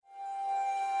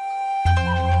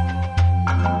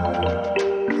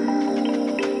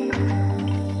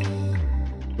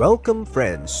Welcome,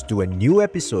 friends, to a new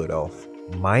episode of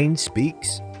Mind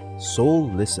Speaks, Soul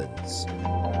Listens.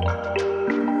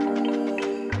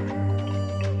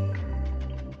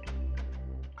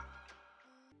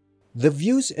 The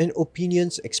views and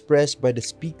opinions expressed by the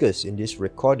speakers in this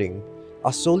recording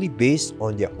are solely based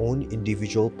on their own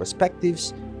individual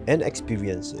perspectives and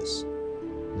experiences.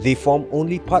 They form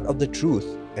only part of the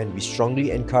truth, and we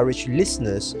strongly encourage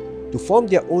listeners to form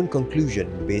their own conclusion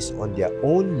based on their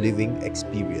own living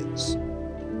experience.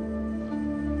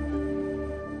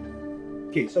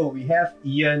 Okay, so we have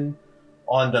Ian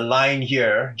on the line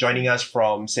here, joining us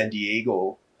from San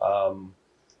Diego.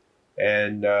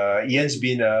 Ian's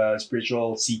been a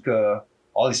spiritual seeker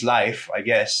all his life, I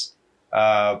guess.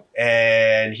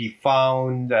 And he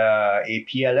found a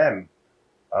PLM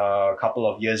a couple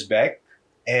of years back.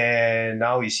 And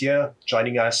now he's here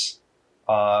joining us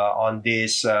on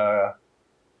this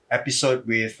episode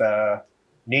with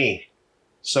Nay.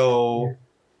 So,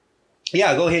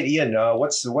 yeah, go ahead, Ian.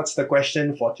 What's the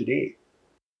question for today?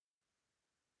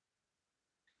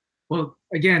 Well,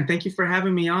 again, thank you for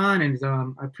having me on, and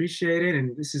I appreciate it.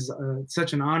 And this is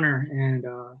such an honor, and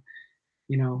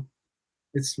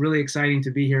it's really exciting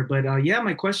to be here. But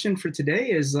my question for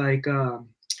today is like,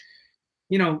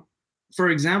 for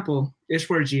example,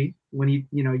 Ishwarji, when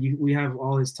we have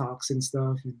all his talks and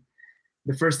stuff. And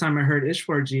the first time I heard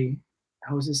Ishwarji,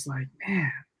 I was just like,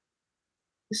 man,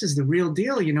 this is the real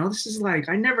deal. This is like,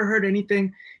 I never heard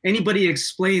anybody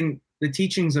explain the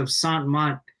teachings of Sant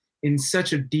Mat in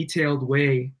such a detailed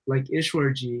way like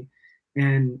Ishwarji.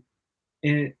 And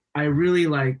I really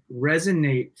like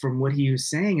resonate from what he was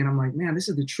saying. And I'm like, man, this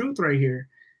is the truth right here.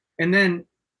 And then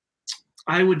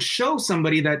I would show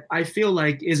somebody that I feel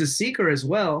like is a seeker as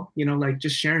well, like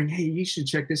just sharing, hey, you should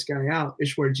check this guy out,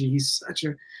 Ishwarji. He's such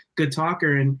a good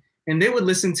talker. And they would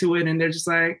listen to it and they're just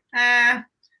like,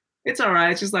 it's all right.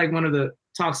 It's just like one of the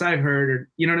talks I've heard, or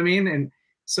you know what I mean? And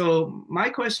so my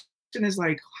question is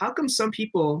like, how come some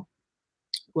people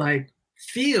like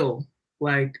feel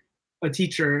like a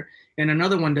teacher and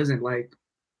another one doesn't, like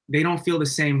they don't feel the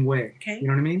same way? Okay. You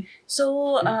know what I mean?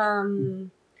 So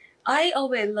I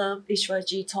always love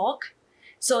Ishwarji talk.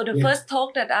 So the first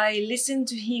talk that I listened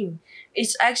to him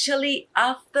is actually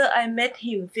after I met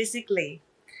him physically.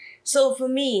 So for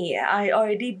me, I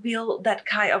already built that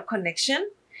kind of connection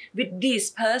with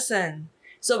this person.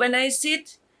 So when I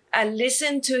sit and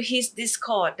listen to his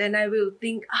discourse, then I will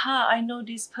think, I know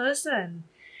this person.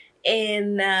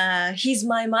 And he's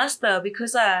my master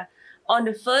because on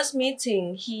the first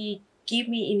meeting, he gave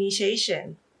me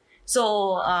initiation.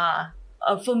 So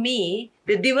for me,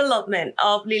 the development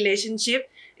of relationship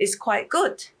is quite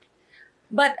good.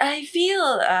 But I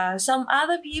feel some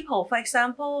other people, for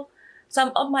example,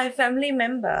 some of my family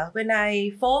member, when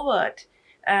I forward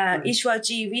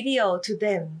Ishwarji video to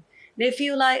them, they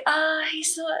feel like,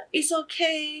 it's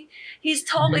okay. His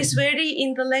talk is very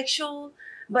intellectual,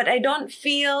 but I don't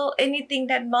feel anything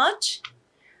that much.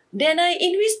 Then I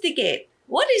investigate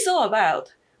what it's all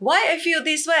about. Why I feel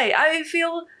this way? I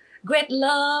feel great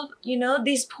love,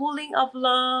 this pooling of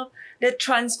love that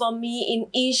transform me in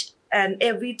each and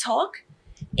every talk.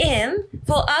 And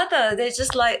for others, they're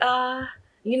just like,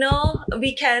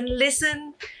 we can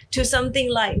listen to something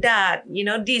like that.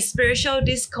 This spiritual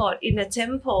discord in a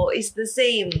temple is the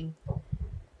same.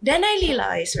 Then I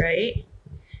realize, right?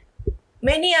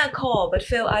 Many are called, but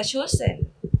few are chosen.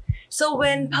 So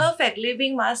when Perfect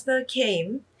Living Master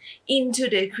came into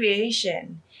the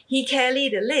creation, he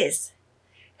carried the list.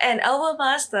 And our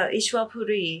master,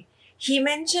 Ishwapuri, he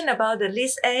mentioned about the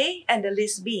list A and the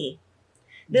list B.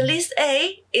 The list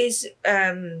A is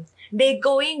they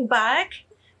going back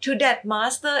to that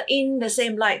master in the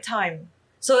same lifetime.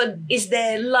 So it's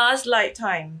their last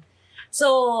lifetime.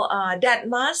 So that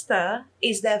master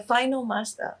is their final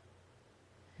master.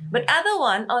 But other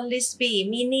one on list B,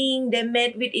 meaning they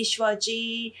met with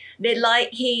Ishwarji, they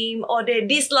like him or they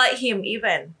dislike him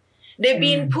even. They've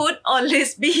been put on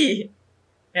list B.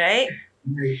 Right?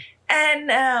 And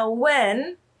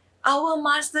when our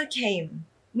master came,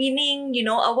 meaning,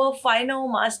 our final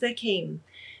master came,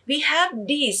 we have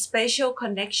this special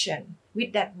connection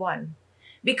with that one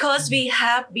because we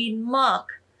have been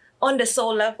marked on the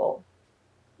soul level,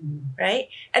 right?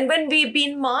 And when we've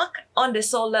been marked on the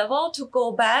soul level to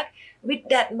go back with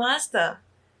that master,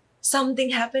 something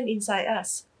happened inside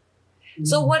us.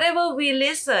 So whatever we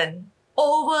listen,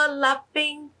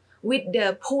 overlapping with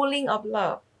the pooling of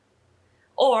love.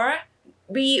 Or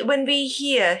when we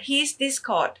hear his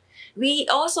discord, we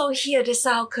also hear the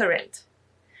sound current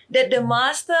that the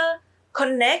master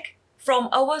connect from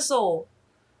our soul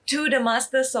to the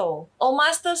master soul, or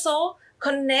master soul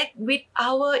connect with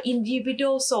our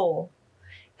individual soul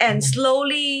and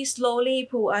slowly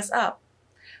pull us up.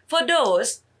 For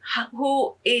those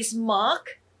who is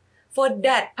marked for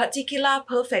that particular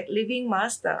perfect living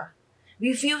master,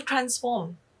 we feel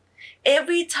transformed.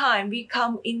 Every time we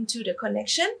come into the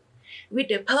connection with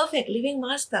the perfect living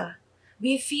master,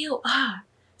 we feel,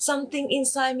 something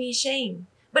inside me change.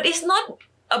 But it's not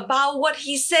about what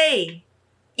he say.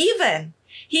 Even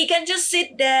he can just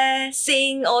sit there,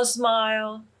 sing or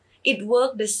smile. It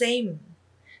works the same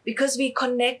because we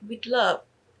connect with love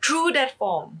through that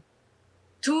form,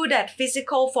 through that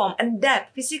physical form. And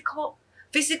that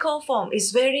physical form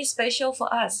is very special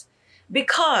for us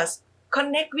because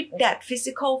connect with that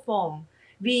physical form.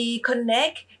 We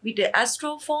connect with the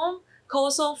astral form,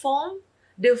 causal form,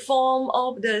 the form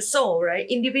of the soul, right?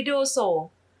 Individual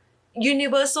soul,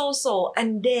 universal soul,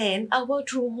 and then our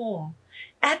true home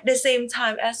at the same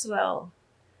time as well.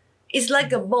 It's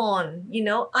like a bond,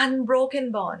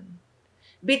 unbroken bond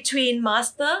between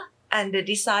master and the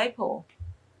disciple.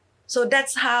 So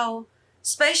that's how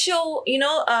special,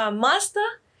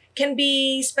 master can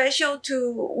be special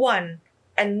to one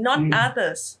and not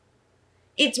others.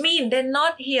 It means they're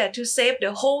not here to save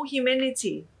the whole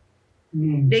humanity.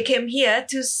 They came here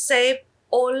to save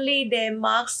only their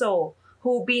marked soul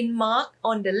who been marked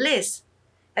on the list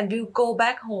and will go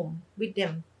back home with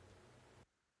them.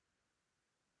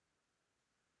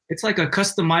 It's like a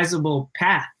customizable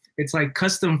path. It's like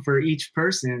custom for each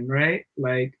person, right?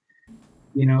 Like,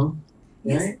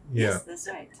 Yes, right? yes, that's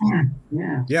right.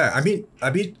 Yeah. Yeah,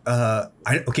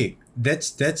 okay,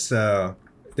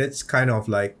 that's kind of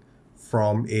like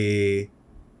from a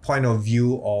point of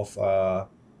view of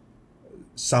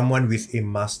someone with a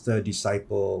master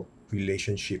disciple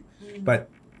relationship. But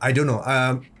I don't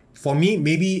know. For me,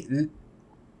 maybe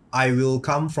I will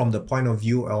come from the point of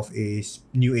view of a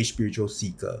New Age spiritual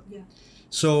seeker. Yeah.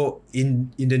 So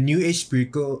in the New Age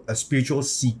spiritual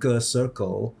seeker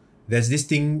circle, there's this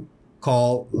thing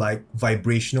called like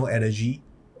vibrational energy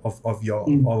of your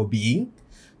our being.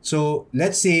 So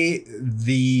let's say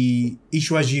the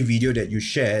Ishwarji video that you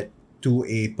shared to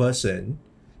a person,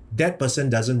 that person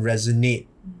doesn't resonate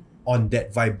on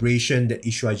that vibration that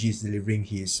Ishwarji is delivering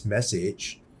his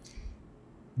message.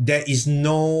 There is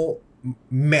no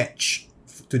match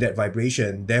to that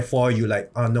vibration. Therefore, you're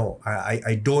like, oh no,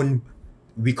 I don't,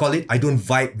 we call it, I don't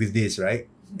vibe with this, right?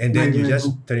 And then you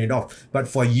just turn it off. But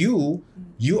for you,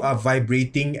 you are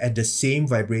vibrating at the same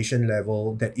vibration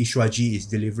level that Ishwarji is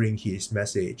delivering his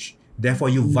message. Therefore,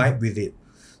 you vibe with it.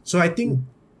 So I think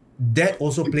that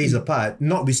also plays a part,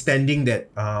 notwithstanding that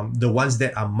the ones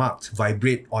that are marked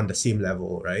vibrate on the same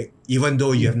level, right? Even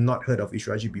though you have not heard of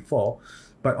Ishwarji before.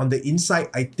 But on the inside,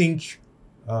 I think,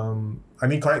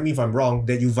 correct me if I'm wrong,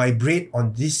 that you vibrate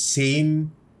on this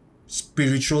same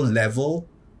spiritual level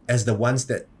as the ones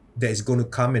that is going to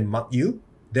come and mark you.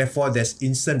 Therefore, there's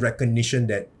instant recognition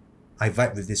that I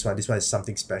vibe with this one. This one is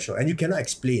something special. And you cannot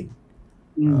explain.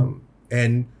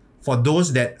 And for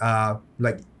those that are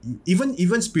like,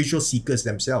 even spiritual seekers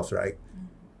themselves, right?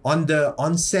 On the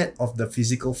onset of the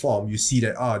physical form, you see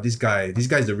that, this guy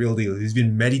is the real deal. He's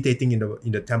been meditating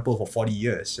in the temple for 40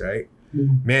 years, right?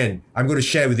 Man, I'm going to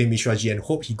share with him Ishwarji and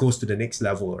hope he goes to the next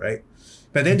level, right?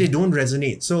 But then they don't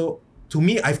resonate. So to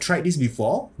me, I've tried this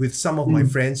before with some of my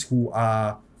friends who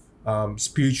are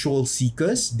spiritual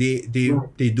seekers. They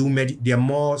are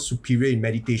more superior in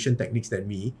meditation techniques than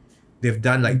me. They've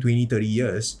done like 20, 30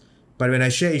 years. But when I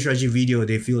share Ishwarji video,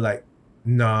 they feel like,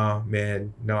 nah,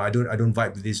 man, no, I don't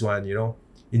vibe with this one,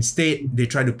 Instead, they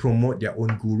try to promote their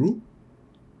own guru.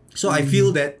 So I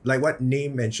feel that, like what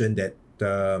Name mentioned, that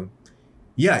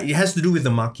it has to do with the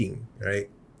marking, right?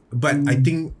 But I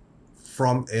think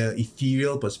from an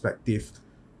ethereal perspective,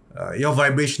 your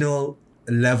vibrational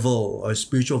level or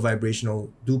spiritual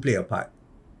vibrational do play a part,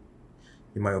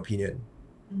 in my opinion.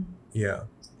 Yeah.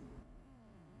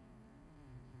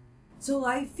 So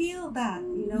I feel that,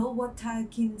 what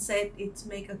Takin said, it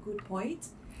make a good point.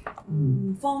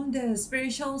 From the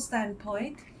spiritual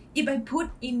standpoint, if I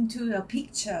put into a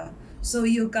picture so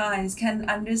you guys can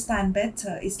understand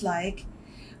better, it's like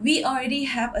we already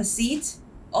have a seed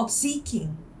of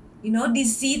seeking,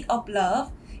 this seed of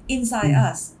love inside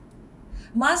us.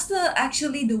 Master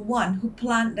actually the one who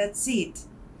plant that seed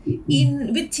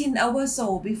within our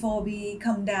soul before we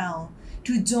come down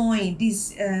to join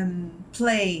this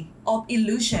play of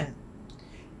illusion.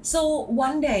 So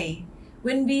one day,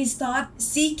 when we start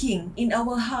seeking in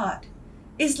our heart,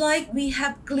 it's like we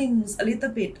have glimpsed a little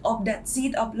bit of that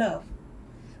seed of love.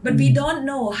 But we don't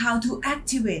know how to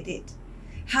activate it,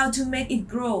 how to make it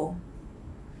grow.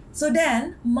 So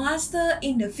then, Master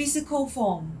in the physical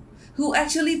form who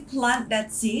actually plant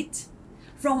that seed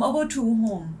from our true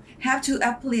home have to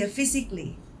appear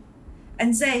physically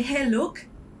and say, hey, look,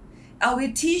 I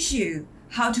will teach you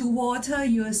how to water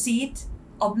your seed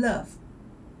of love.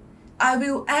 I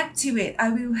will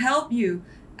help you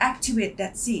activate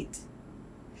that seed.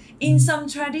 In some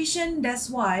tradition, that's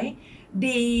why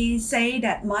they say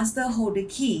that master hold the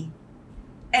key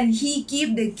and he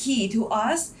give the key to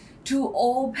us to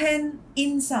open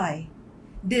inside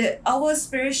our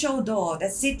spiritual door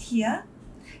that sit here.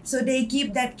 So they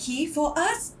give that key for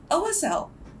us,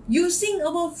 ourselves, using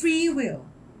our free will,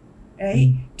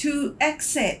 right? To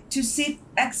exit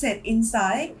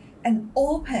inside and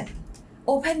open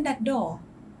that door.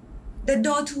 The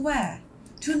door to where?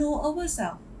 To know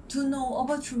ourselves, to know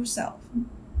our true self.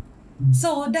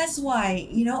 So that's why,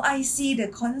 I see the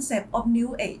concept of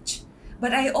New Age,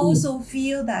 but I also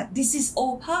feel that this is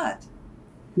all part.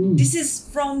 This is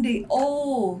from the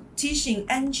old teaching,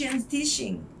 ancient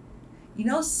teaching,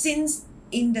 since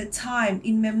in the time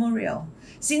immemorial,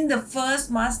 since the first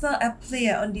master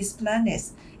appeared on this planet,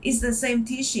 it's the same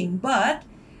teaching. But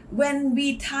when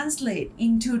we translate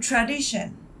into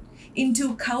tradition,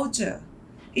 into culture,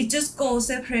 it just goes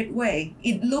separate way.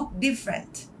 It look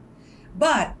different.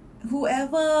 But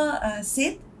whoever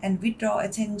sit and withdraw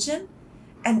attention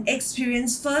and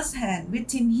experience firsthand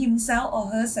within himself or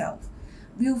herself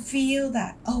will feel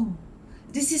that, oh,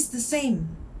 this is the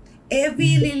same.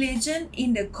 Every religion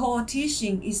in the core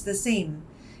teaching is the same.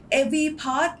 Every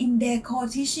part in their core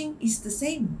teaching is the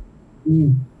same.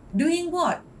 Doing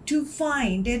what? To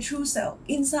find their true self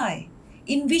inside,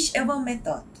 in whichever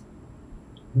method.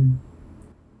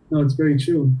 No, it's very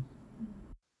true.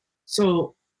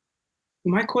 So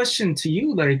my question to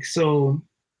you, so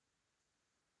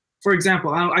for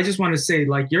example, I just want to say,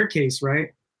 your case, right?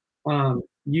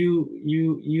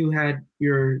 You had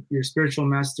your spiritual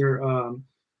master,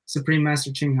 Supreme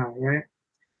Master Ching Hai, right?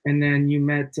 And then you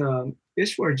met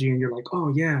Ishwarji, and you're like,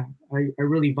 oh yeah, I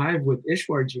really vibe with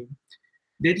Ishwarji.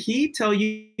 Did he tell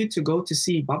you to go to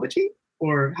see Babaji,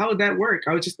 or how did that work?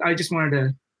 I just wanted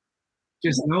to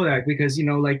just know that, because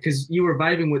because you were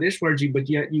vibing with Ishwarji, but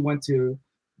yet you went to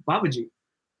Babaji. You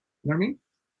know what I mean?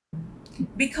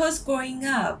 Because growing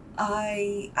up,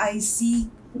 I see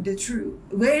the truth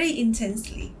very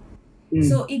intensely.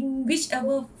 So in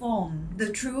whichever form the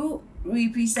truth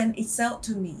represent itself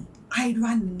to me, I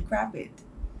run and grab it.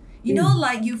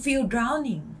 Like you feel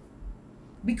drowning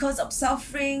because of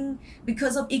suffering,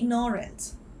 because of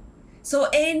ignorance. So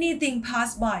anything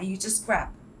pass by, you just grab.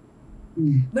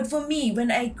 But for me,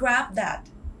 when I grab that,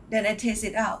 then I test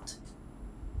it out.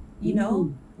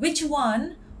 Which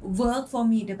one work for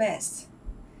me the best?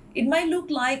 It might look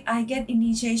like I get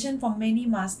initiation from many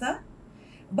masters,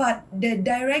 but the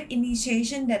direct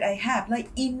initiation that I have, like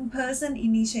in-person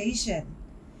initiation,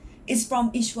 is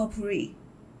from Ishwarpuri.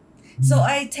 So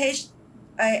I test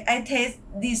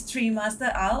these three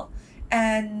masters out,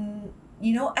 and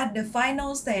at the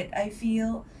final state, I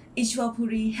feel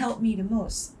Ishwarpuri helped me the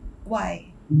most.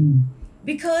 Why?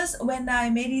 Because when I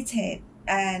meditate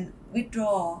and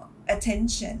withdraw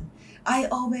attention, I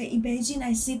always imagine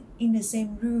I sit in the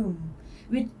same room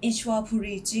with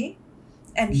Ishwarpuriji,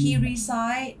 and he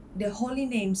recite the holy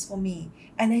names for me,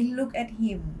 and I look at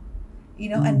him,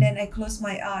 and then I close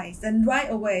my eyes, and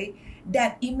right away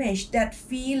that image, that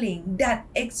feeling, that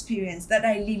experience that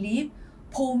I relive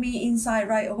pull me inside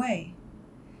right away.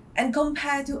 And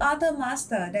compared to other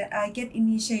master that I get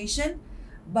initiation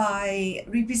by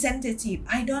representative,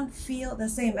 I don't feel the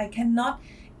same. I cannot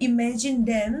imagine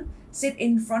them sit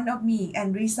in front of me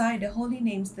and recite the holy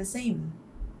names the same.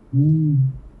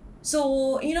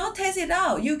 So, test it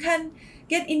out. You can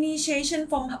get initiation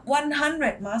from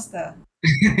 100 master.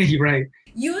 Right.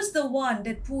 Use the one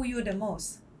that pull you the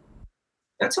most.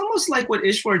 That's almost like what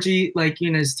Ishwarji,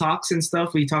 in his talks and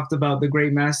stuff, we talked about the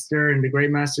great master, and the great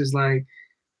master's like,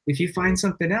 if you find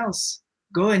something else,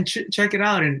 go and check it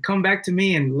out and come back to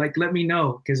me and let me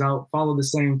know, because I'll follow the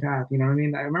same path. You know what I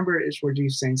mean? I remember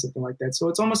Ishwarji saying something like that. So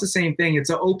it's almost the same thing.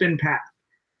 It's an open path,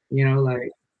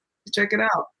 check it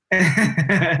out.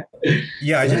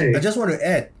 Yeah, I just want to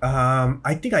add.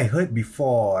 I think I heard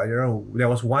before. I don't know. There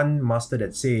was one master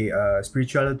that say,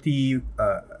 spirituality,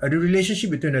 the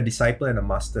relationship between a disciple and a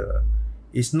master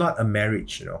is not a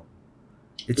marriage.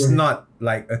 It's not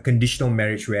like a conditional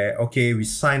marriage where, okay, we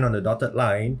sign on the dotted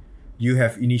line. You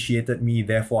have initiated me,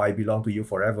 therefore I belong to you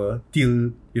forever.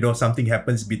 Till something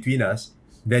happens between us,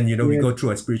 then we go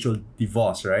through a spiritual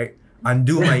divorce, right?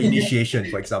 Undo my initiation,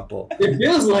 for example. It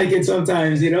feels like it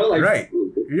sometimes, Right.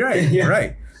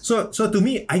 Right. So to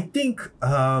me, I think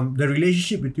the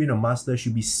relationship between a master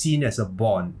should be seen as a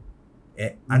bond.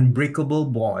 an unbreakable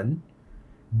bond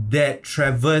that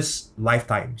traverse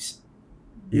lifetimes,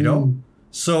 you know?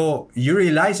 So you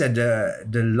realize at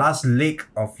the last leg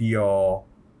of your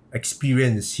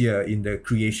experience here in the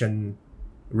creation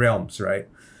realms, right?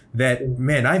 That,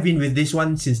 man, I've been with this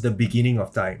one since the beginning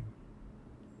of time,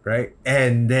 right?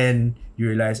 And then you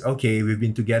realize, okay, we've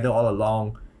been together all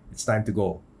along. It's time to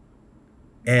go.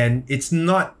 And it's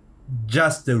not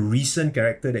just the recent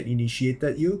character that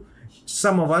initiated you.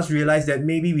 Some of us realize that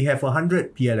maybe we have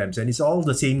 100 PLMs and it's all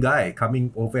the same guy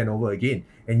coming over and over again.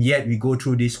 And yet we go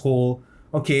through this whole,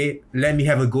 okay, let me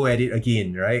have a go at it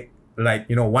again, right? Like,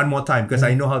 you know, one more time because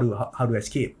I know how to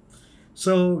escape.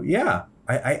 So yeah,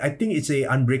 I think it's a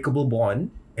unbreakable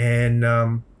bond. And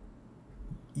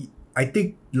I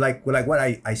think like what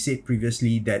I said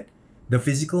previously, that the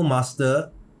physical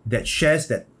master that shares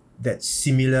that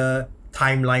similar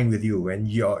timeline with you, and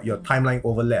your timeline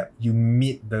overlap, you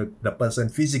meet the person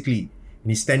physically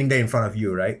and he's standing there in front of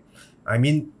you, right? I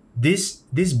mean, this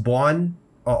bond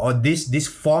or this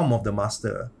form of the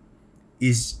master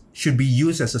should be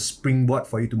used as a springboard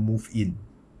for you to move in.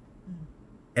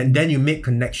 And then you make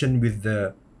connection with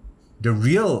the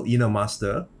real inner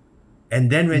master.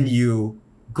 And then when you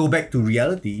go back to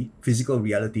reality, physical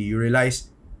reality, you realize,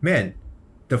 man,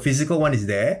 the physical one is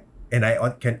there, and I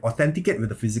can authenticate with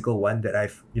the physical one that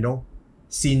I've, you know,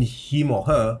 seen him or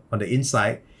her on the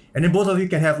inside. And then both of you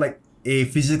can have like a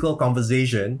physical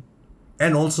conversation.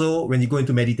 And also when you go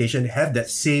into meditation, have that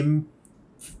same,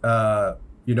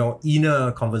 you know,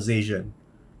 inner conversation.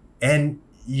 And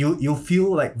you'll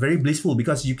feel like very blissful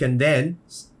because you can then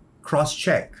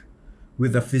cross-check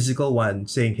with the physical one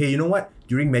saying, hey, you know what?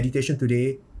 During meditation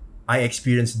today, I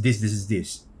experienced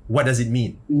this. What does it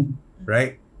mean?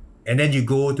 Right? And then you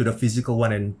go to the physical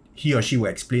one and he or she will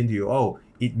explain to you, oh,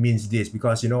 it means this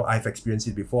because, you know, I've experienced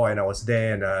it before and I was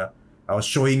there and I was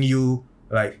showing you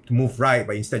like to move right,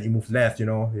 but instead you move left, you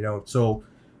know. So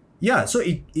yeah, so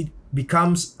it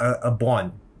becomes a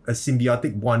bond, a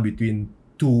symbiotic bond between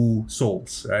two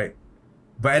souls, right?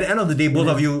 But at the end of the day, both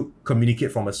of you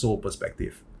communicate from a soul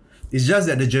perspective. It's just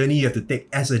that the journey you have to take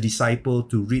as a disciple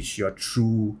to reach your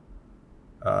true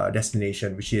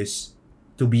destination, which is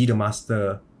to be the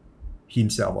master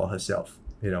himself or herself,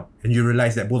 you know, and you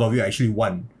realize that both of you are actually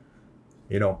one,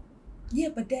 you know. Yeah,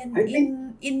 but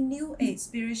then in New Age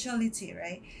spirituality,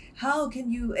 right? How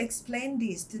can you explain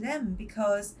this to them?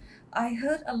 Because I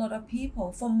heard a lot of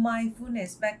people from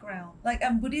mindfulness background, like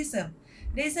Buddhism,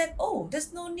 they said, oh,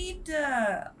 there's no need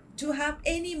to have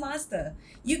any master.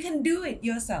 You can do it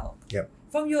yourself. Yep.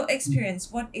 From your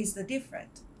experience, what is the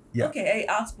difference? Yeah. Okay,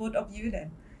 I ask both of you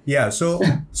then. Yeah, so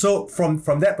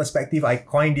from that perspective, I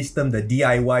coined this term the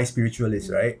DIY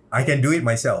spiritualist, right? I can do it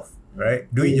myself,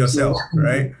 right? Do it yourself,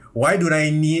 right? Why do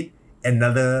I need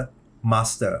another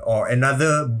master or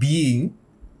another being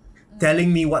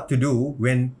telling me what to do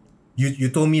when you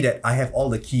told me that I have all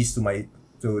the keys to my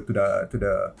to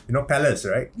the you know, palace,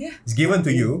 right? Yeah. It's given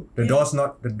to you. The door's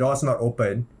not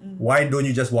open. Why don't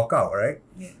you just walk out, right?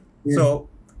 So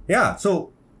yeah,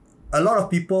 so a lot of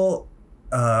people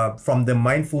from the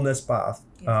mindfulness path,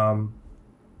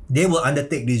 they will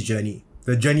undertake this journey,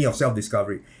 the journey of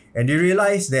self-discovery, and they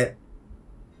realize that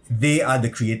they are the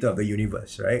creator of the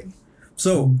universe, right?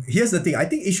 So here's the thing. I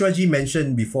think Ishwarji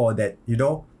mentioned before that, you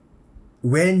know,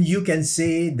 when you can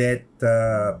say that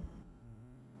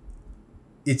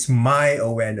it's my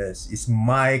awareness, it's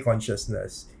my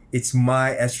consciousness, it's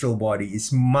my astral body,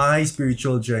 it's my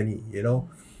spiritual journey, you know,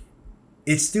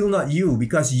 it's still not you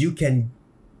because you can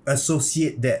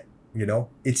associate that, you know.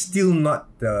 It's still not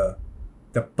the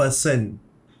person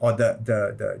or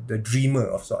the dreamer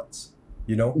of sorts,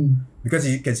 you know, because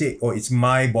you can say, oh, it's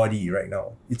my body right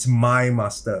now, it's my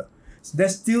master. So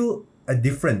there's still a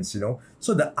difference, you know.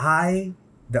 So the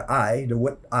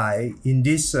word I in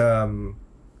this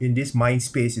mind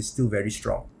space is still very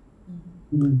strong.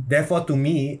 Therefore, to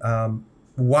me,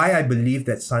 why I believe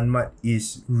that Sanmat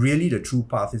is really the true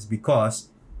path is because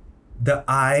the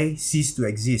I ceased to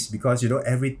exist, because, you know,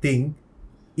 everything,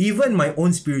 even my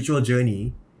own spiritual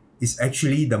journey is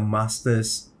actually the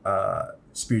master's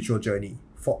spiritual journey.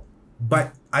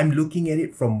 But I'm looking at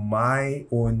it from my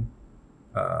own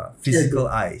physical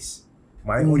eyes,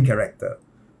 my own character.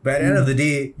 But at the end of the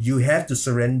day, you have to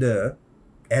surrender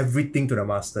everything to the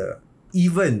master.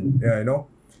 Even, you know,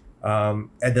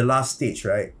 at the last stage,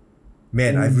 right?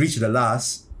 Man, I've reached the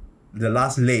last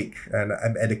lake and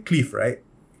I'm at the cliff, right?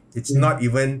 It's not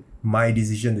even my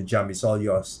decision to jump. It's all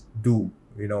yours. Do,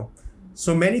 you know?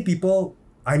 So many people,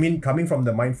 I mean, coming from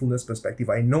the mindfulness perspective,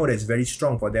 I know that it's very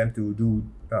strong for them to do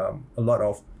a lot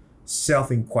of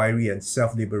self-inquiry and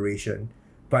self-liberation.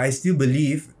 But I still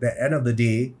believe that at the end of the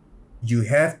day, you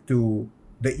have to,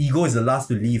 the ego is the last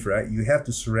to leave, right? You have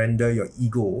to surrender your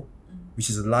ego, which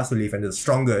is the last to leave and the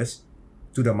strongest,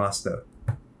 to the master.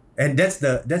 And that's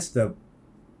the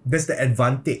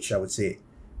advantage, I would say,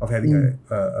 of having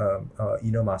a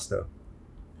inner master.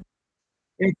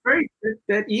 It's very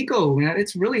that ego, man.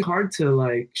 It's really hard to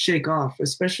like shake off,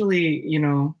 especially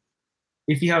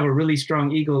if you have a really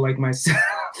strong ego like myself.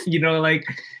 We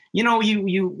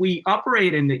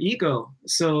operate in the ego.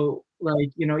 So like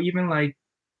even like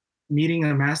meeting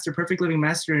a master, perfect living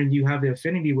master, and you have the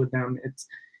affinity with them. It's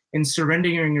in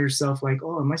surrendering yourself. Like,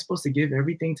 oh, am I supposed to give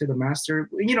everything to the master?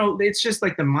 It's just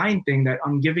like the mind thing that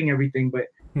I'm giving everything, but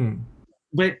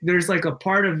there's like a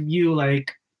part of you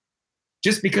like.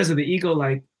 Just because of the ego,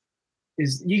 like,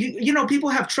 is people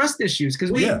have trust issues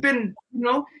because we've been,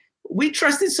 we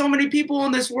trusted so many people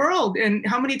in this world, and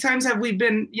how many times have we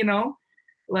been,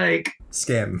 like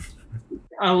scam?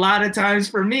 A lot of times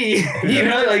for me,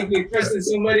 like we trusted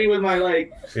somebody with my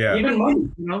even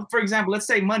money, For example, let's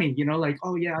say money, like,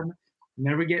 oh yeah, I'll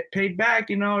never get paid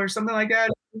back, or something like that.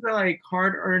 These are like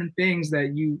hard-earned things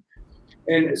that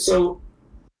and so.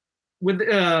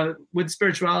 With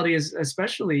spirituality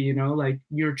especially, like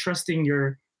you're trusting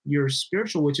your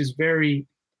spiritual, which is very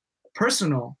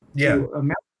personal to a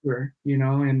master,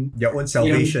 and your own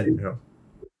salvation,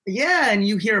 Yeah, and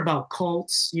you hear about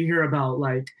cults, you hear about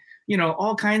like,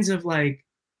 all kinds of like,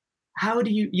 how do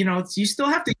you still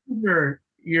have to use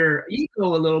your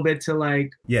ego a little bit to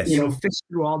like, fish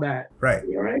through all that. Right.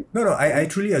 Right? No, I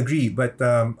truly agree. But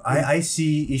I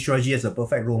see Ishwarji as a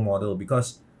perfect role model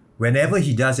because whenever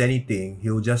he does anything,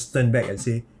 he'll just turn back and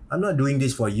say, I'm not doing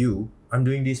this for you. I'm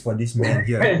doing this for this man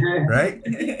here. Right?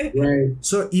 Right.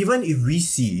 So even if we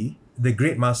see the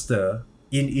great master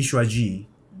in Ishwarji,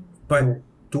 but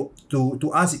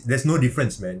to us, there's no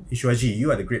difference, man. Ishwarji,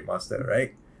 you are the great master,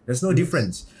 right? There's no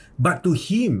difference. But to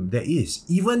him, there is.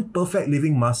 Even perfect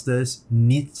living masters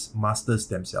needs masters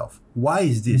themselves. Why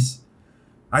is this?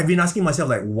 I've been asking myself,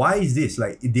 like, why is this?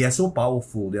 Like, they are so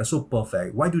powerful, they are so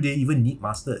perfect. Why do they even need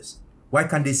masters? Why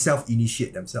can't they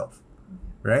self-initiate themselves?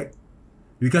 Right?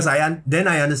 Because then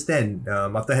I understand,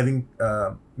 after having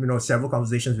several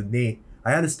conversations with Nay,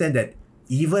 I understand that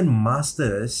even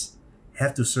masters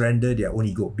have to surrender their own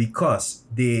ego because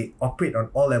they operate on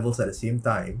all levels at the same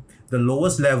time. The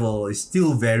lowest level is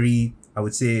still very, I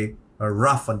would say,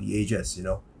 rough on the edges.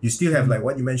 You still have like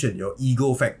what you mentioned, your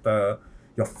ego factor,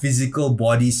 your physical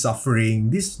body suffering.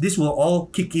 This will all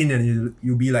kick in, and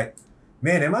you'll be like,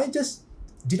 man,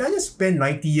 did I just spend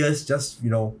 90 years just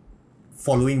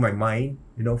following my mind,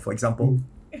 for example.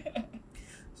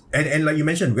 And like you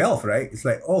mentioned, wealth, right? It's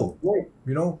like,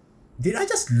 did I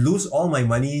just lose all my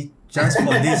money just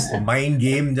for this mind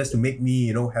game just to make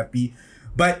me happy?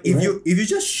 But if you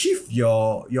just shift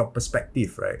your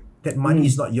perspective, right, that money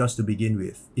is not yours to begin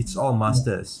with, it's all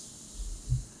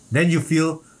masters. Then you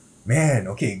feel, man,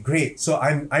 okay, great. So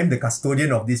I'm the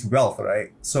custodian of this wealth,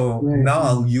 right? So now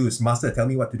I'll use master, tell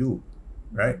me what to do,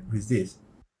 right? With this.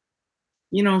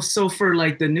 So for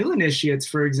like the new initiates,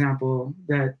 for example,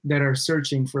 that are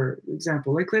searching for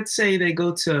example, like let's say they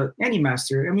go to any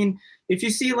master. I mean, if you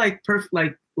see like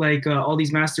all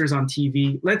these masters on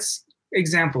TV, let's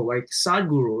example like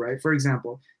Sadhguru, right? For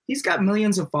example, he's got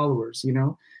millions of followers.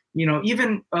 Even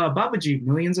Babaji,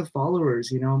 millions of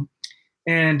followers.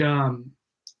 And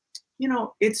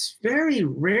it's very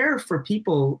rare for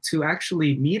people to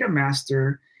actually meet a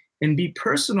master and be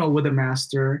personal with a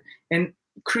master and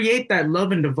create that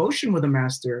love and devotion with a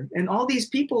master. And all these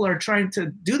people are trying to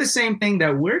do the same thing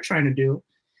that we're trying to do.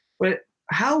 But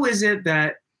how is it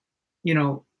that,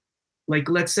 like,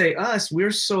 let's say us,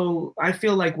 I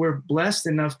feel like we're blessed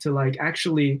enough to like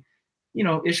actually,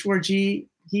 Ishwarji,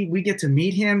 we get to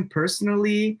meet him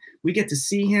personally. We get to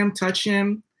see him, touch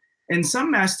him. And some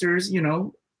masters,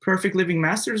 perfect living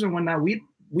masters or whatnot, we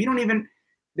don't even,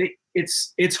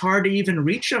 it's hard to even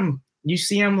reach them. You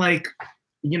see them like,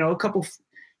 a couple,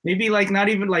 maybe like not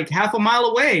even like half a mile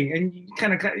away, and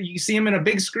you see them in a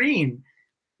big screen,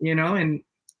 and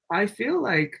I feel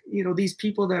like, these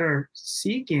people that are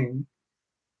seeking,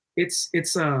 it's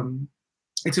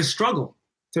a struggle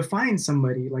to find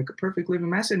somebody like a perfect living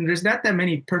master. And there's not that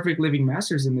many perfect living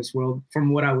masters in this world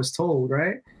from what I was told,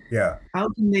 right? Yeah. How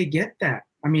can they get that?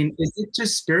 I mean, is it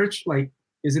just spiritual? Like,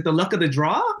 is it the luck of the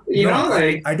draw?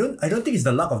 I don't think it's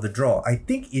the luck of the draw. I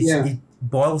think it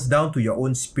boils down to your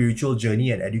own spiritual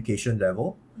journey and education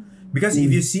level. Because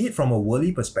if you see it from a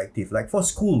worldly perspective, like for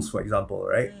schools, for example,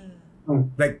 right?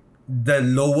 Like the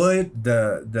lower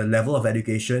the level of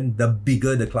education, the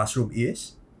bigger the classroom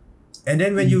is. And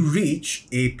then when you reach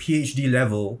a PhD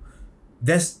level,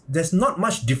 there's not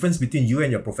much difference between you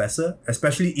and your professor,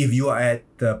 especially if you are at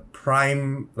the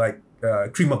prime, like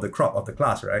cream of the crop of the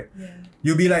class, right? Yeah.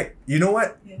 You'll be like, you know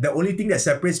what? Yeah. The only thing that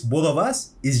separates both of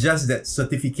us is just that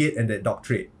certificate and that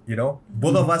doctorate. You know,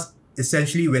 both of us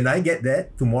essentially. When I get there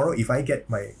tomorrow, if I get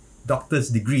my doctor's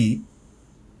degree,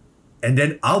 and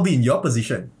then I'll be in your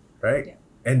position, right? Yeah.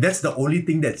 And that's the only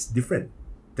thing that's different.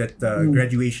 That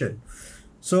graduation.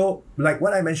 So, like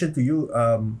what I mentioned to you,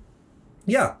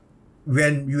 yeah,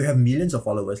 when you have millions of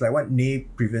followers, like what Nay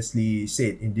previously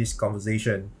said in this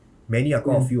conversation, many are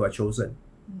called, few are chosen.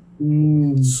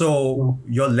 So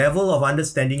your level of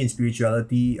understanding in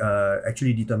spirituality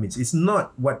actually determines. It's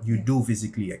not what you do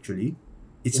physically, actually.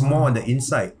 It's more on the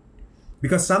inside.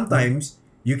 Because sometimes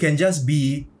you can just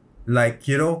be like,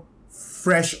 you know,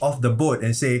 fresh off the boat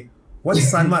and say,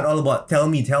 what's Sanmat all about? Tell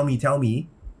me.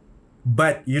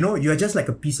 But, you know, you're just like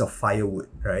a piece of firewood,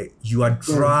 right? You are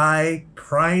dry,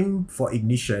 prime for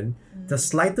ignition. The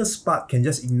slightest spark can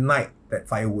just ignite that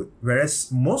firewood.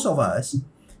 Whereas most of us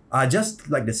are just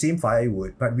like the same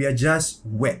firewood, but we are just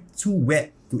wet, too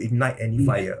wet to ignite any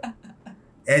fire.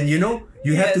 And, you know,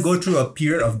 you have to go through a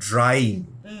period of drying,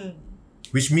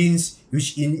 which in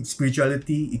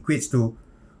spirituality equates to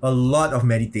a lot of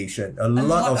meditation, a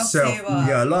lot of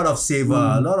seva, a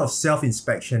lot of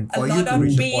self-inspection for you to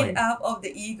reach the point. Beat up of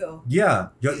the ego. Yeah,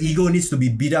 your ego needs to be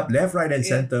beat up left, right, and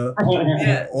center,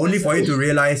 only for you to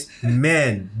realize,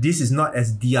 man, this is not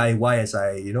as DIY as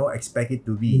I, you know, expect it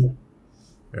to be,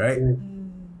 right?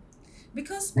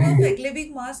 Because perfect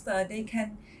living master, they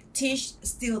can teach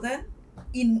students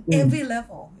in every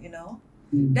level, you know.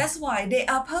 That's why they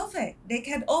are perfect. They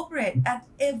can operate at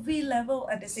every level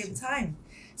at the same time.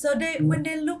 So when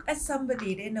they look at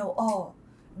somebody, they know, oh,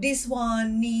 this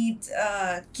one needs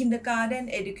kindergarten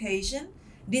education.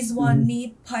 This one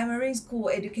needs primary school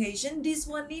education. This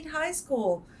one needs high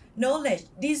school knowledge.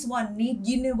 This one needs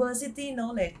university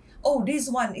knowledge. Oh, this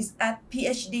one is at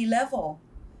PhD level.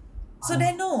 So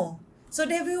they know. So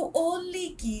they will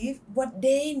only give what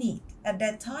they need at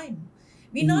that time.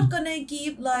 We're not gonna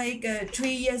give like 3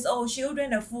 years old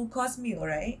children a full course meal,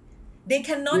 right? They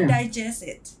cannot digest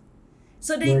it.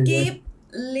 So they give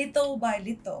little by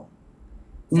little.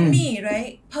 For me,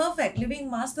 right? Perfect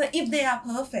living master, if they are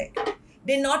perfect,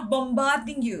 they're not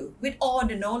bombarding you with all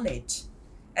the knowledge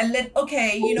and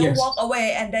walk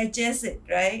away and digest it,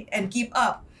 right? And give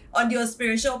up on your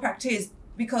spiritual practice,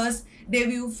 because they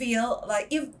will feel like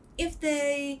if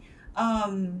they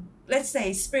let's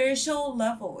say spiritual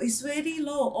level is very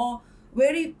low or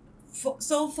very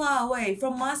so far away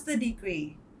from master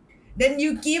degree, then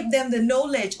you give them the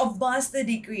knowledge of master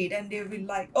degree, then they will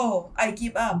like, oh, I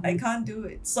give up, I can't do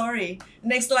it, sorry,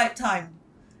 next lifetime,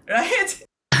 right?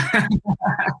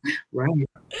 Right.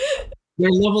 Their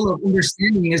level of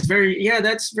understanding is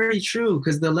that's very true,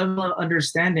 because the level of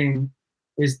understanding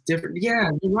is different. Yeah,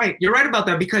 you're right about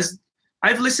that, because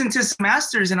I've listened to some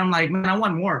masters and I'm like, man, I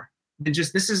want more.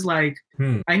 This is like,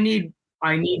 I need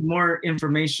more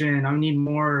information. I need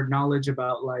more knowledge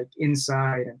about like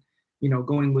inside and, you know,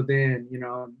 going within, you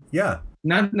know. Yeah.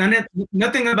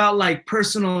 Nothing about like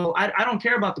personal. I don't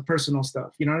care about the personal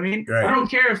stuff. You know what I mean? Right. I don't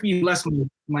care if you bless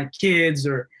my kids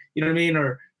or, you know what I mean,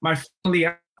 or my family. I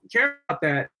don't care about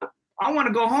that. I want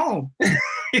to go home.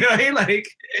 You know what I mean? Like.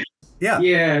 Yeah.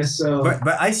 Yeah. So.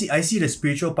 But I see the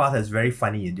spiritual path as very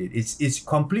funny indeed. It's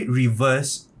complete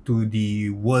reverse to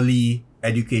the worldly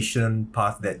education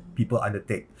path that people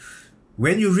undertake.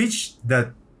 When you reach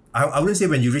I wouldn't say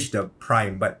when you reach the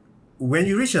prime, but when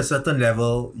you reach a certain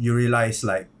level, you realize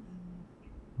like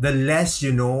the less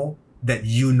you know that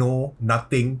you know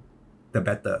nothing, the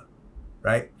better,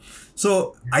 right?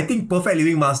 So I think perfect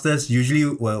living masters usually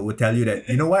will tell you that,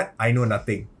 you know what, I know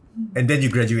nothing. And then you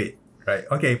graduate, right?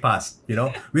 Okay, pass, you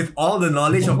know. With all the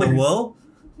knowledge of the world,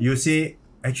 you say,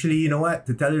 actually, you know what,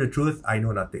 to tell you the truth, I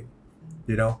know nothing,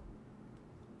 you know.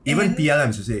 Even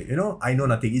PLMs will say, you know, I know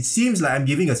nothing. It seems like I'm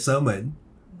giving a sermon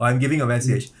or I'm giving a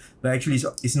message, but actually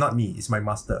it's not me, it's my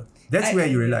master. That's where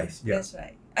you realize. Yeah. That's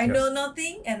right. I know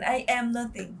nothing and I am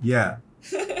nothing. Yeah.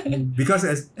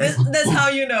 Because that's how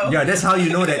you know. Yeah, that's how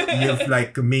you know that you've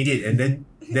like made it, and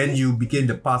then you begin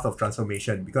the path of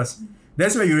transformation, because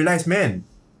that's where you realize, man,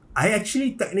 I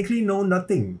actually technically know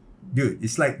nothing. Dude,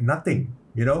 it's like nothing,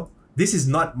 you know? This is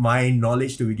not my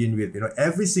knowledge to begin with, you know?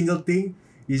 Every single thing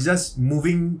is just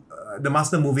moving, the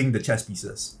master moving the chess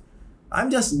pieces. I'm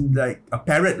just like a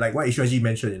parrot, like what Ishwaji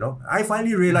mentioned, you know? I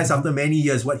finally realized after many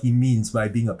years what he means by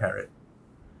being a parrot.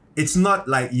 It's not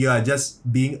like you are just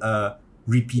being a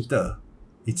repeater.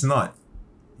 It's not.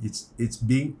 It's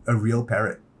being a real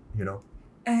parrot, you know?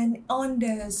 And on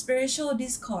the spiritual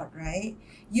Discord, right,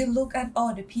 you look at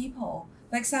all the people.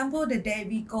 For example, the day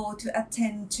we go to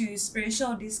attend to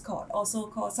spiritual Discord, also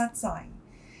called satsang.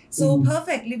 So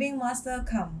perfect living master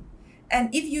come.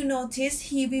 And if you notice,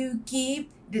 he will give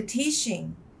the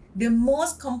teaching, the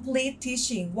most complete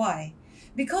teaching. Why?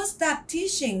 Because that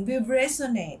teaching will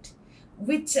resonate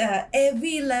with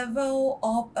every level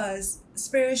of a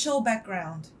spiritual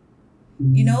background.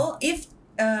 You know, if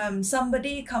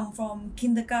somebody come from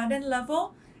kindergarten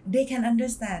level, they can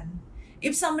understand.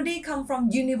 If somebody come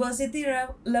from university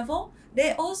level,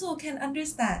 they also can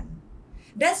understand.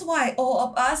 That's why all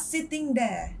of us sitting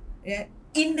there, yeah,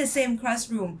 in the same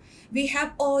classroom, we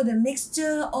have all the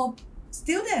mixture of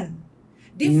student,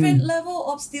 different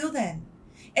level of student,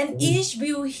 and each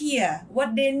will hear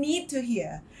what they need to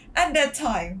hear at that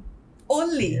time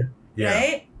only, Yeah.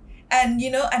 right? And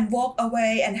and walk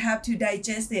away and have to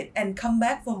digest it and come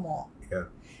back for more. Yeah.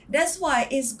 That's why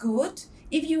it's good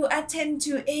if you attend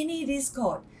to any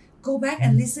Discord, go back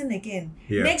and listen again.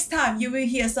 Yeah. Next time you will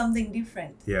hear something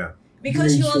different. Yeah.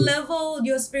 Because your level,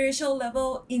 your spiritual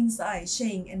level inside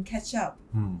change and catch up.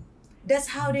 That's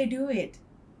how they do it.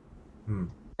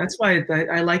 That's why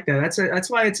I like that. That's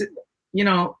why it's,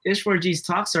 Ishwarji's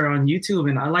talks are on YouTube,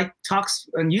 and I like talks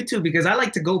on YouTube because I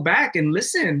like to go back and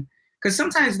listen. Because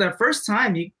sometimes the first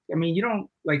time you don't,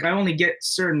 like, I only get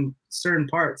certain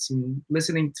parts, and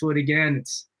listening to it again,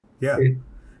 it's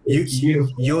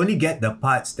you only get the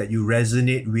parts that you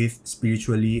resonate with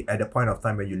spiritually at the point of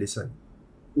time when you listen.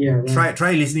 Yeah. Right.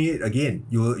 Try listening it again.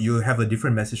 You have a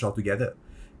different message altogether.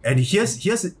 And here's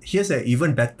an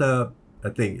even better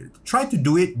thing. Try to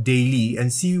do it daily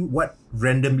and see what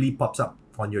randomly pops up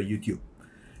on your YouTube.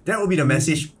 That will be the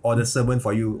message or the sermon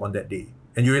for you on that day.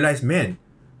 And you realize, man,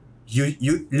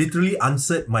 you literally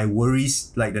answered my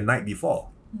worries like the night before.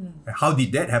 How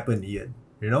did that happen, Ian?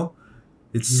 You know?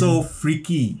 It's so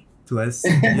freaky to us.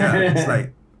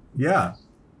 Yeah.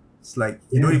 It's like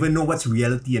you don't even know what's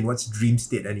reality and what's dream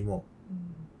state anymore.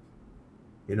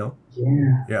 You know?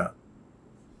 Yeah. Yeah.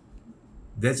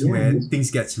 That's where things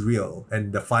gets real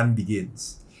and the fun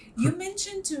begins. You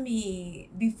mentioned to me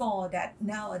before that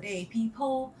nowadays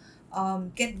people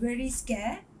get very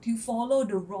scared to follow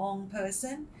the wrong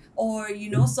person or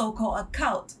so-called a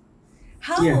cult.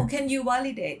 How can you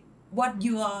validate what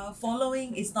you are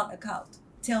following is not a cult?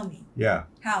 Tell me. Yeah.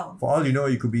 How? For all you know,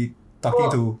 you could be talking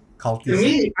to cultists. For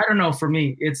me, I don't know. For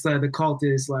me, it's the cult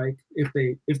is like if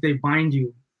they bind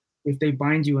you, and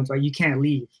it's like you can't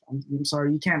leave. I'm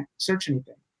sorry, you can't search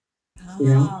anything.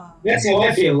 That's how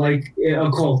I feel like a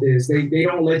cult is. They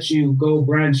don't let you go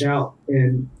branch out,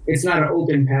 and it's not an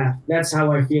open path. That's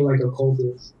how I feel like a cult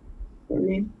is. You know what I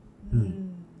mean?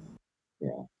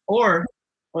 Yeah. Or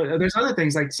there's other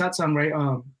things like satsang, right?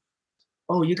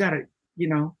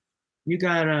 You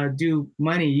gotta do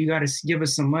money. You gotta give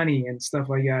us some money and stuff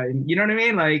like that. And you know what I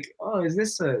mean? Like, is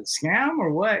this a scam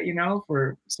or what?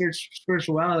 For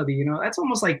spirituality. That's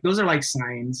almost like those are like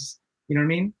signs. You know what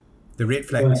I mean? The red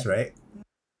flags, right?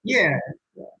 Yeah.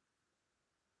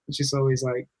 It's just always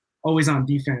on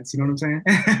defense. You know what I'm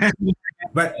saying?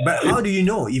 But how do you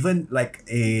know? Even like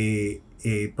a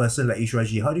person like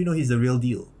Ishwarji, how do you know he's the real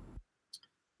deal?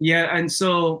 Yeah, and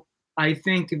so I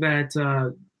think that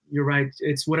you're right.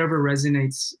 It's whatever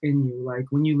resonates in you. Like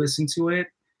when you listen to it,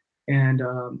 and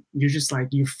you're just like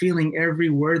you're feeling every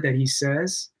word that he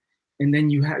says, and then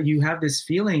you have this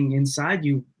feeling inside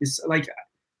you. It's like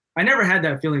I never had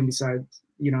that feeling besides.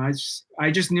 I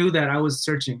just knew that I was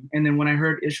searching, and then when I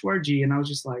heard Ishwarji, and I was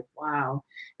just like, wow.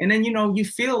 And then you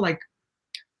feel like,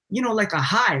 like a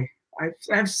high.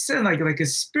 I've said like a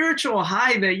spiritual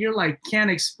high that you're like can't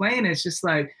explain. It's just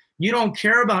like you don't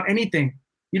care about anything.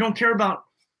 You don't care about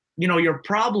your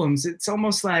problems. It's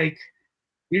almost like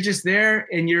you're just there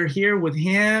and you're here with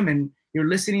him and you're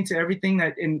listening to everything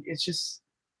and it's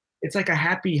like a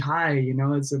happy high.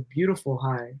 It's a beautiful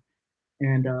high.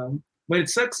 And but it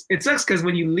sucks because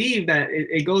when you leave that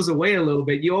it goes away a little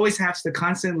bit. You always have to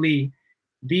constantly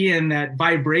be in that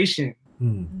vibration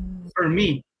for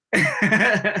me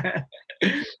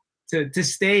to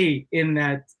stay in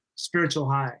that spiritual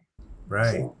high.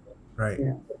 Right. So, right.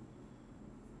 Yeah.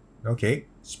 Okay.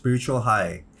 Spiritual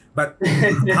high. But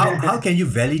how can you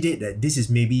validate that this is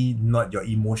maybe not your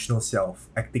emotional self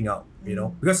acting out,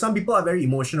 Because some people are very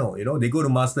emotional, They go to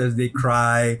masters, they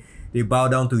cry, they bow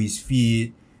down to his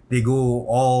feet, they go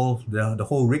all the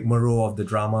whole rigmarole of the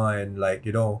drama and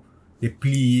they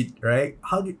plead, right?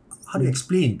 How do you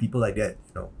explain people like that,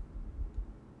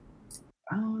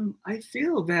 I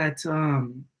feel that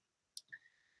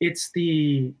it's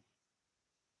the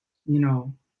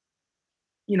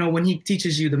when he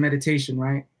teaches you the meditation,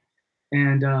 right?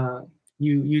 and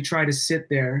you try to sit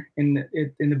there. In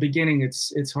the beginning,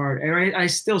 it's hard, and I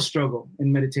still struggle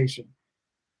in meditation.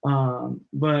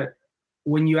 But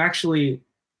when you actually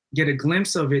get a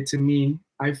glimpse of it, to me,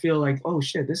 I feel like, oh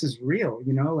shit, this is real,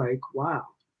 like, wow.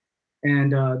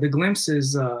 And the glimpse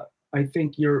is, I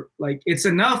think you're like, it's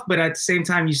enough, but at the same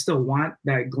time, you still want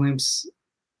that glimpse,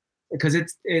 because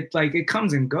it like, it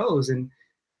comes and goes. And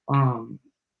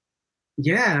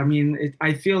yeah, I mean,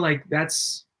 I feel like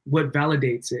that's what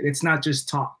validates it. It's not just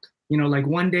talk, like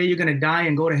one day you're going to die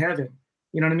and go to heaven.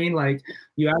 You know what I mean? Like,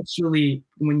 you actually,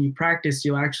 when you practice,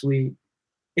 you'll actually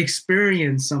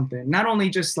experience something, not only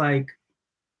just like,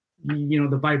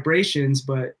 the vibrations,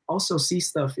 but also see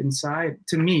stuff inside.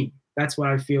 To me, that's what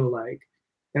I feel like.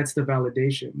 That's the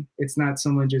validation. It's not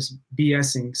someone just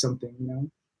BSing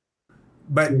something,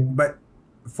 But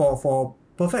for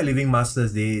perfect living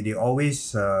masters, they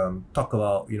always talk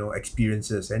about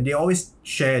experiences, and they always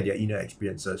share their inner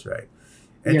experiences, right?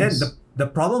 And yes. then the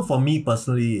problem for me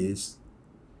personally is,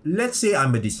 let's say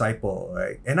I'm a disciple,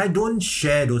 right, and I don't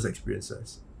share those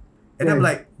experiences, and I'm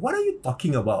like, what are you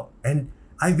talking about? And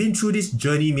I've been through this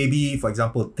journey, maybe, for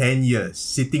example, 10 years,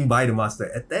 sitting by the master,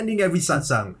 attending every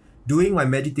satsang, doing my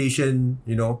meditation,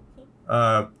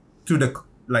 to the,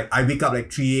 like, I wake up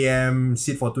like 3 a.m.,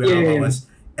 sit for 2.5 hours,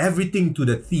 everything to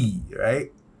the T,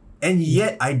 right? And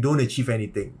yet I don't achieve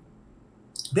anything.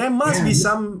 There must be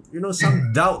some,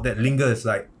 some doubt that lingers,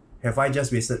 like, have I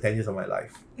just wasted 10 years of my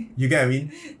life? You get what I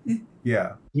mean?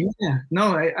 Yeah. Yeah.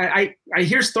 No, I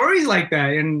hear stories like that,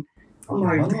 and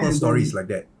multiple stories like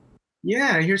that.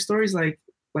 Yeah, I hear stories like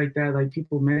that, like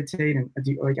people meditate, and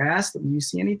like I asked them, do you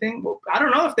see anything? Well, I don't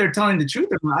know if they're telling the truth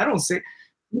or not. I don't say.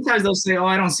 Sometimes they'll say, oh,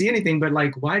 I don't see anything, but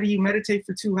like, why do you meditate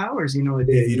for 2 hours, a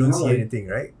day? If you don't see anything,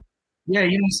 right? Yeah,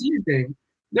 you don't see anything.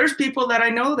 There's people that I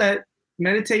know that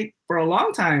meditate for a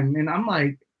long time, and I'm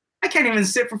like, I can't even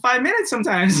sit for 5 minutes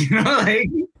sometimes, like.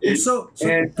 So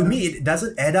to me, it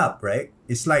doesn't add up, right?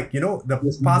 It's like,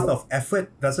 the path of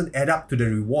effort doesn't add up to the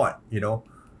reward,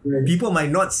 Right. People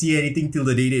might not see anything till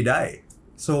the day they die.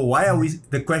 So why are we,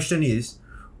 the question is,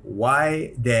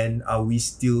 why then are we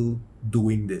still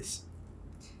doing this?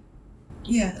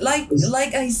 Yeah, like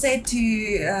I said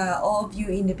to all of you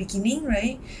in the beginning,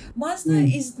 right? Master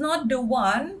is not the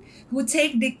one who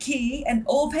take the key and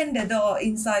open the door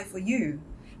inside for you.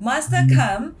 Master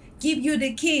come, give you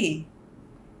the key.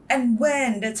 And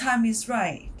when the time is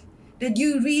right, that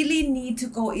you really need to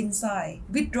go inside,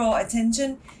 withdraw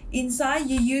attention inside,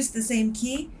 you use the same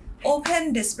key,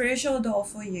 open the spiritual door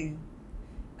for you.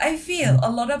 I feel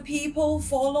a lot of people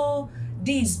follow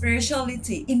this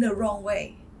spirituality in the wrong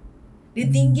way. They're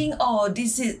thinking,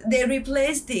 they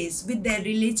replace this with their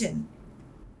religion.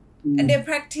 And they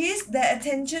practice their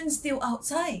attention still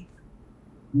outside.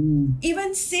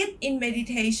 Even sit in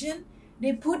meditation,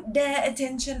 they put their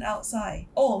attention outside.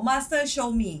 Oh, Master,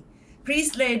 show me.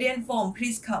 Please, radiant form,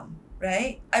 please come,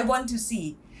 right? I want to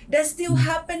see. That's still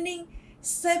happening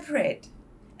separate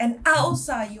and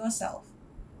outside yourself.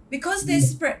 Because they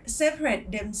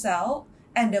separate themselves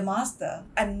and the Master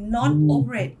and not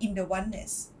operate in the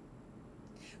oneness.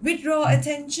 Withdraw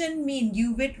attention means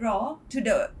you withdraw to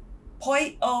the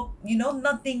point of,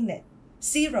 nothingness,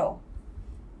 zero.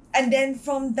 And then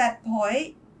from that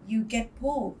point, you get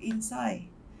pulled inside.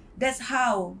 That's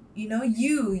how,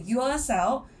 you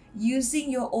yourself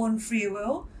using your own free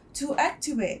will to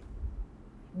activate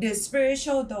the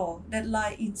spiritual door that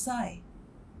lie inside.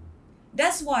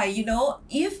 That's why,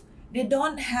 if they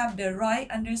don't have the right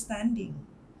understanding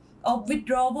of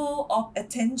withdrawal of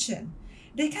attention,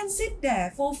 they can sit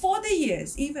there for 40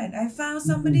 years even. I found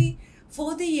somebody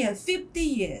 40 years, 50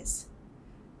 years,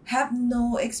 have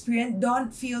no experience,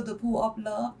 don't feel the pull of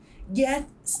love, yet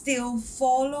still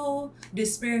follow the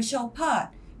spiritual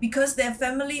path because their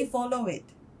family follow it.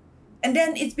 And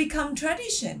then it become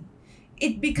tradition.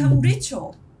 It become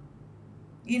ritual.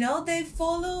 They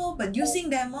follow, but using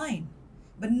their mind,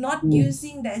 but not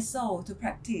using their soul to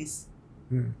practice.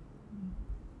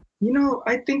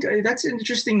 I think that's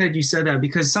interesting that you said that,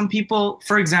 because some people,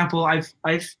 for example,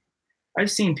 I've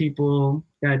seen people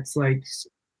that's like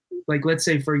let's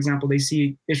say, for example, they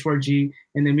see Ishwarji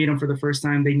and they meet him for the first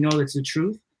time. They know it's the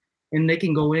truth, and they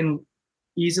can go in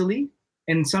easily.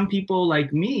 And some people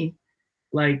like me,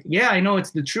 like, yeah, I know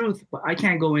it's the truth, but I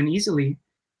can't go in easily.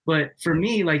 But for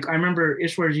me, like, I remember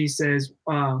Ishwarji says,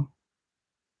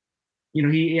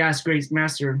 he asked Great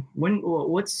Master,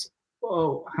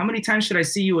 how many times should I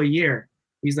see you a year?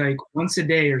 He's like, once a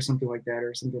day or something like that,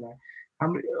 or something like.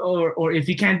 Or if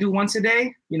you can't do once a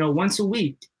day, once a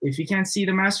week. If you can't see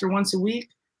the Master once a week,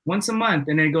 once a month,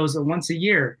 and then it goes once a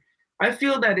year. I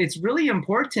feel that it's really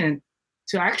important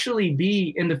actually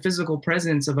be in the physical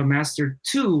presence of a master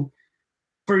too,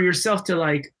 for yourself to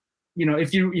like, you know,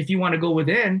 if you want to go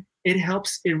within,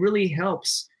 it really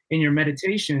helps in your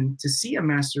meditation to see a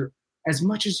master as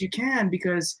much as you can,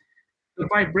 because the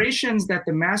vibrations that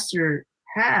the master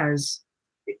has,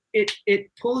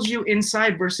 it pulls you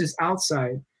inside versus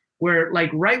outside. Where like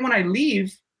right when I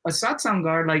leave a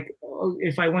satsangar, like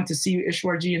if I went to see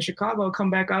Ishwarji in Chicago, I'll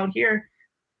come back out here,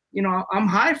 you know, I'm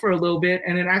high for a little bit,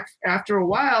 and then after a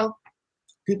while,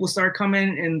 people start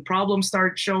coming and problems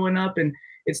start showing up, and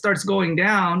it starts going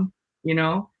down, you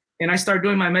know, and I start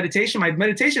doing my meditation. My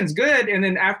meditation's good, and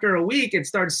then after a week, it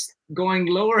starts going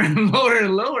lower and lower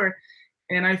and lower.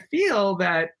 And I feel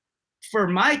that for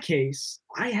my case,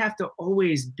 I have to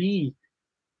always be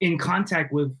in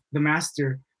contact with the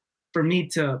master for me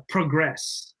to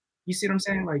progress. You see what I'm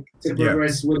saying? Like to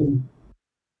progress with him.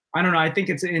 I don't know. I think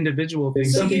it's an individual thing.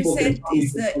 So Some you people said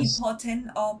it's the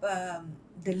importance of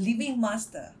the living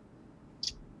master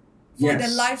for the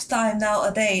lifestyle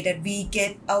nowadays, that we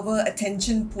get our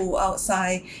attention pulled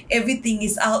outside. Everything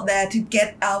is out there to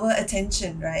get our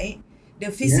attention, right?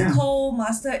 The physical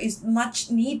master is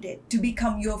much needed to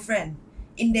become your friend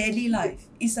in daily life.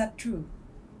 Is that true?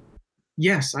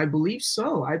 Yes, I believe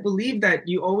so. I believe that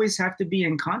you always have to be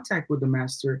in contact with the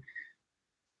master,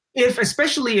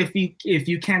 especially if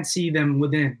you can't see them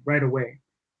within right away,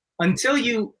 until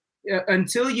you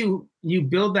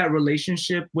build that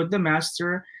relationship with the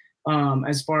master,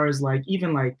 as far as like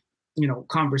even like, you know,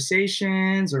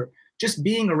 conversations or just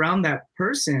being around that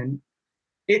person.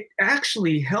 It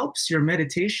actually helps your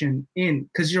meditation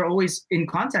because you're always in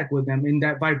contact with them in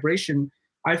that vibration.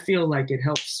 I feel like it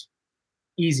helps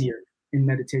easier in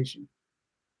meditation.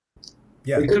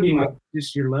 Yeah, it could be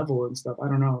just your level and stuff. I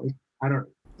don't know. I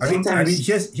mean,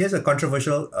 here's a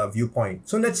controversial viewpoint.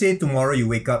 So let's say tomorrow you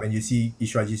wake up and you see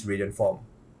Ishwarji's radiant form,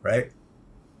 right?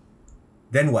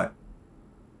 Then what?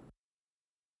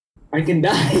 I can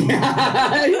die.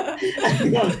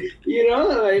 You know,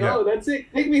 like, oh, that's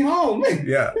it. Take me home.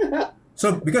 Yeah.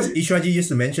 So because Ishwarji used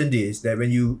to mention this, that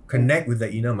when you connect with the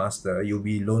inner master, you'll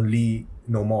be lonely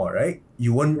no more, right?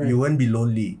 You won't be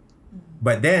lonely.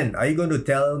 But then, are you going to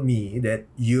tell me that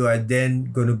you are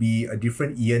then going to be a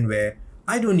different Ian where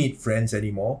I don't need friends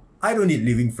anymore. I don't need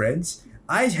living friends.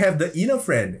 I have the inner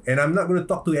friend, and I'm not going to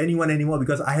talk to anyone anymore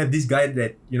because I have this guy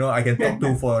that, you know, I can talk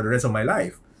to for the rest of my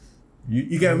life.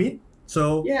 You get what I mean?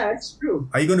 So yeah, it's true.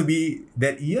 Are you going to be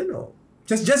that Ian, or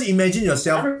just imagine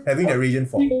yourself having that radiant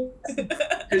form?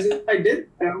 Because if I did,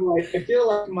 I'm like, I feel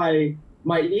like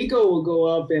my ego will go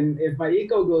up, and if my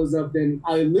ego goes up, then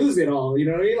I lose it all. You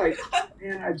know what I mean? Like,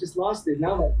 man, I just lost it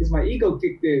now because my ego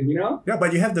kicked in. You know? Yeah,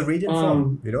 but you have the radiant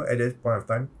form. You know, at that point of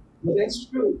time. But that's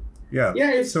true. Yeah.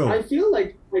 Yeah. I feel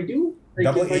like I do. Like,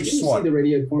 double-edged sword. See the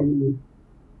radiant form.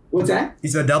 What's that?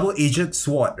 It's a double-edged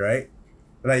sword, right?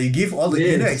 Like you give all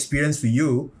the inner experience to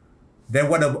you, then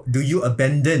do you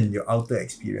abandon your outer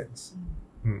experience?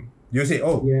 You say,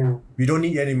 oh, we don't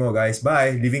need you anymore, guys.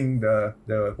 Bye. Leaving the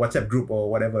WhatsApp group or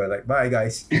whatever. Like, bye,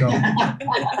 guys. You know?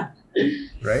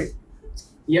 Right?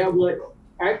 Yeah, but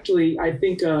actually, I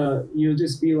think you'll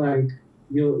just be like,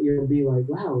 you'll be like,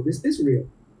 wow, this is real.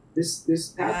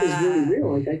 This path is really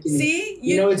real. Like I can see.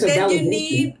 You know, it's a validation. You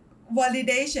need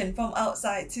validation from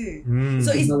outside too.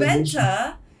 So it's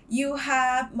better you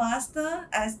have master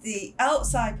as the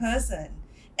outside person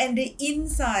and the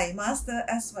inside master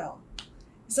as well.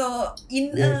 So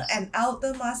inner and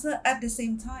outer master at the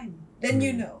same time. Then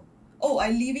you know, oh,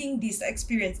 I'm living this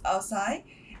experience outside,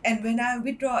 and when I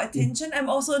withdraw attention, I'm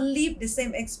also live the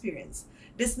same experience.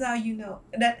 That's now you know.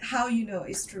 That's how you know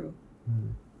it's true.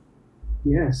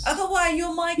 Yes. Otherwise,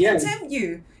 your mind can tempt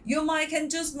you. Your mind can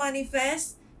just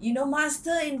manifest, you know,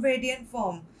 master in radiant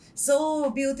form. So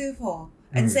beautiful.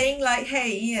 And saying like,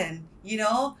 hey, Ian, you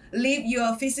know, live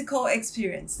your physical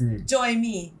experience. Join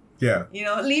me. Yeah. You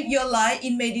know, live your life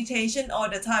in meditation all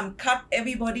the time. Cut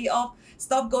everybody off.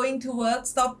 Stop going to work.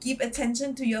 Stop give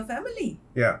attention to your family.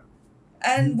 Yeah.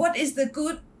 And what is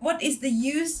the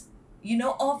use, you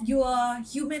know, of your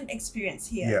human experience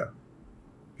here? Yeah.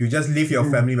 You just leave your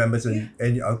family members and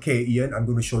okay, Ian, I'm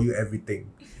going to show you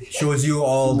everything. Shows you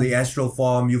all the astral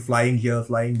form, you flying here,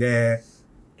 flying there.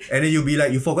 And then you'll be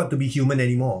like, you forgot to be human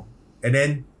anymore. And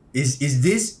then, is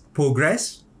this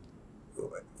progress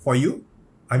for you?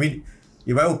 I mean,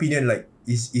 in my opinion, like,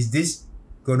 is this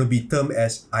going to be termed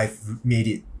as I've made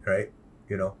it, right?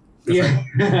 You know? Yeah.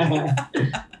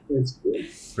 That's good.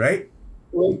 Right?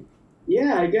 Well,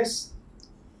 yeah, I guess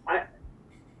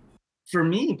for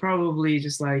me, probably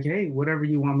just like, hey, whatever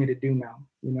you want me to do now,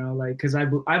 you know, like, because I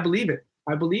believe it.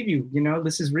 I believe you, you know,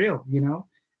 this is real, you know.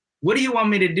 what do you want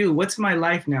me to do? What's my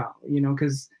life now? You know,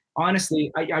 because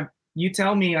honestly, you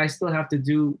tell me I still have to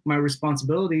do my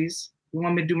responsibilities. You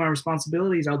want me to do my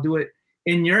responsibilities, I'll do it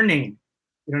in your name.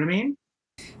 You know what I mean?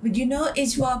 But you know,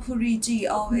 Ishwar Puriji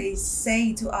always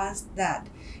say to us that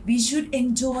we should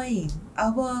enjoy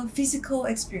our physical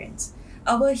experience,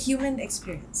 our human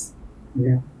experience.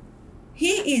 Yeah.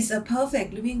 He is a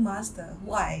perfect living master.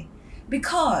 Why?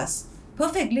 Because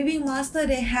perfect living master,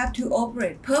 they have to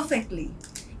operate perfectly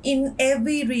in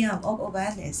every realm of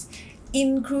awareness,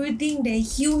 including the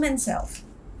human self.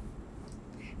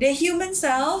 The human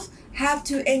self have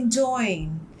to enjoy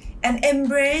and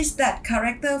embrace that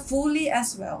character fully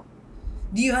as well.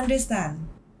 Do you understand?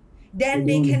 Then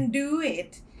they can do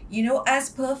it, you know, as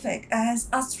perfect as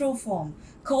astral form,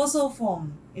 causal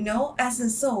form, you know, as a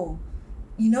soul,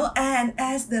 you know, and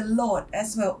as the Lord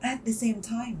as well at the same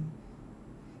time.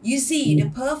 You see, the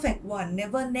perfect one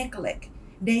never neglect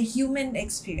their human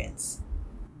experience.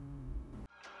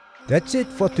 That's it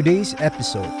for today's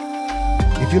episode.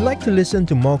 If you'd like to listen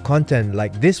to more content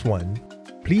like this one,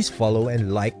 please follow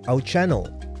and like our channel.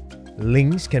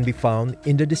 Links can be found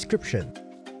in the description.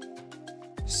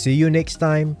 See you next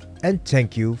time, and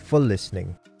thank you for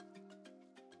listening.